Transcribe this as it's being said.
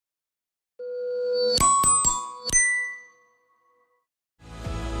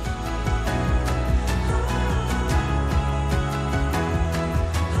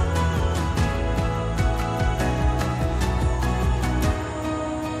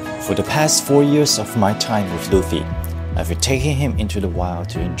For the past 4 years of my time with Luffy, I've been taking him into the wild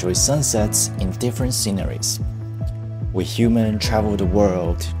to enjoy sunsets in different sceneries. We humans travel the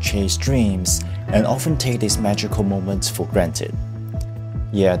world, chase dreams, and often take these magical moments for granted.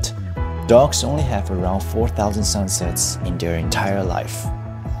 Yet, dogs only have around 4,000 sunsets in their entire life.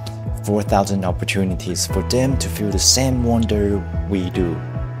 4,000 opportunities for them to feel the same wonder we do.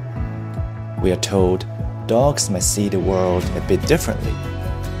 We are told dogs may see the world a bit differently.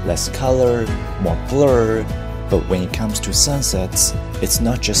 Less color, more blur, but when it comes to sunsets, it's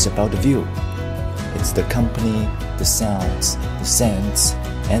not just about the view. It's the company, the sounds, the scents,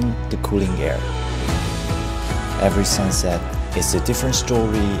 and the cooling air. Every sunset is a different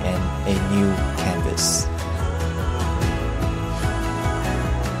story and a new canvas.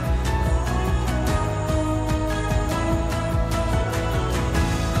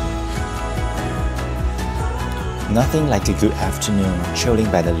 Nothing like a good afternoon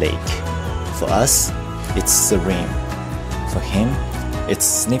chilling by the lake. For us, it's serene. For him, it's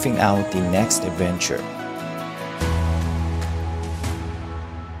sniffing out the next adventure.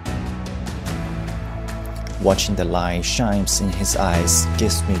 Watching the light shines in his eyes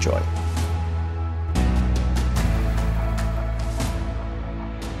gives me joy.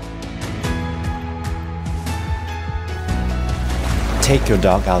 Take your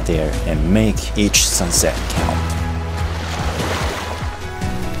dog out there and make each sunset count.